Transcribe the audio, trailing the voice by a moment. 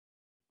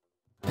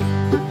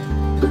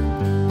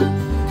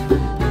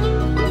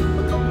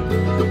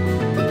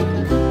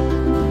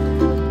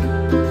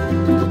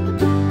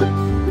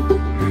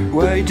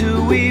Why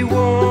do we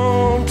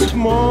want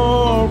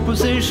more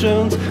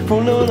positions?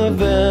 For none of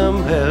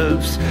them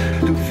helps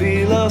to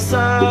feel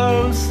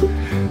ourselves.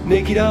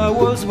 Naked I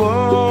was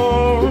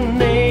born,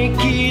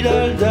 naked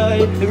I'll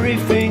die.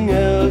 Everything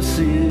else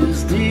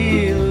is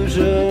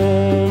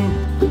delusion.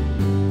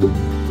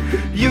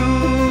 You're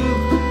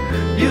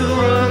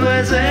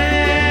always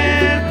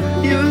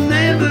there. You'll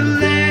never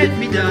let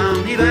me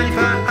down, even if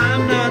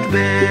I'm not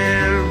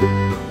there.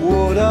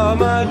 What are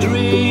my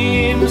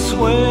dreams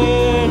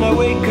when I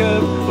wake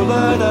up? All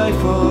that I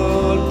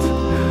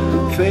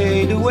thought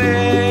fade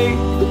away.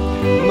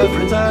 My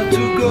friends had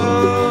to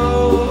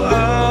go,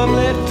 I'm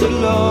left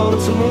alone.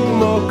 Some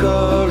more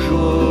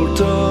casual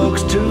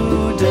talks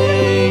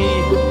today.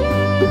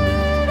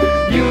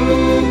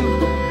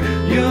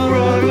 You're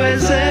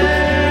always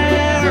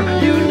there.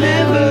 You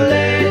never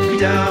let me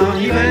down,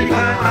 even if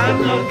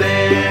I'm not there.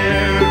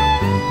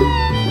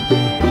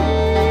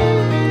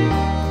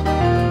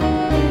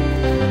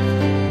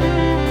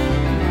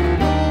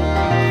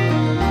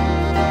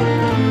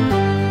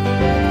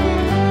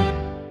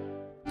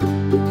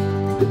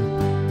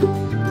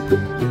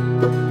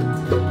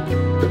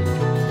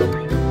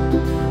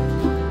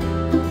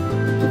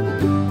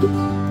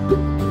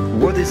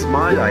 What is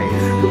my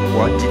life?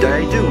 What did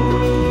I do?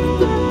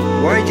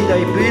 Why did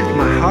I build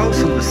my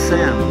house on the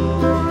sand?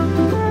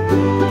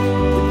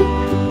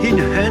 In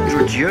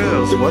 100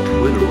 years, what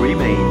will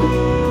remain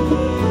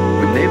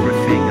when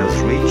everything has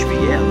reached the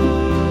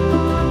end?